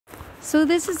So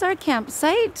this is our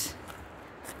campsite.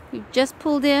 We've just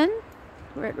pulled in.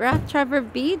 We're at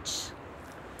Rathtrevor Beach.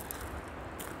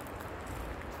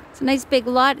 It's a nice big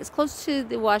lot. It's close to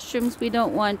the washrooms. We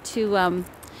don't want to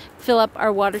fill up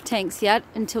our water tanks yet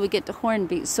until we get to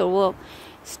Hornby. So we'll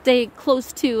stay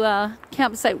close to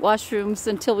campsite washrooms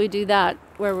until we do that,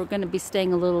 where we're going to be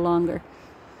staying a little longer.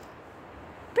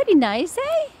 Pretty nice,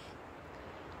 eh?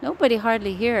 Nobody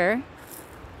hardly here.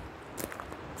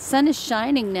 Sun is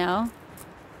shining now.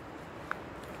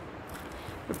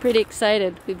 We're pretty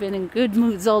excited. We've been in good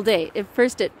moods all day. At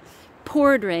first it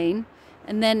poured rain,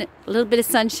 and then a little bit of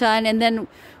sunshine, and then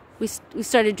we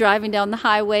started driving down the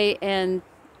highway, and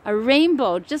a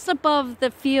rainbow just above the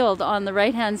field on the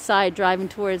right-hand side driving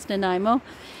towards Nanaimo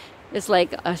is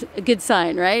like a good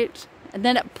sign, right? And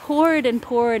then it poured and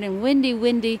poured and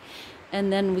windy,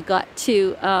 and then we got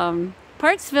to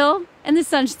Parksville, and the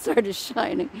sun started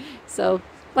shining. So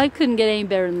life couldn't get any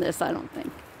better than this, I don't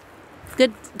think.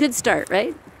 Good start,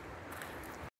 right?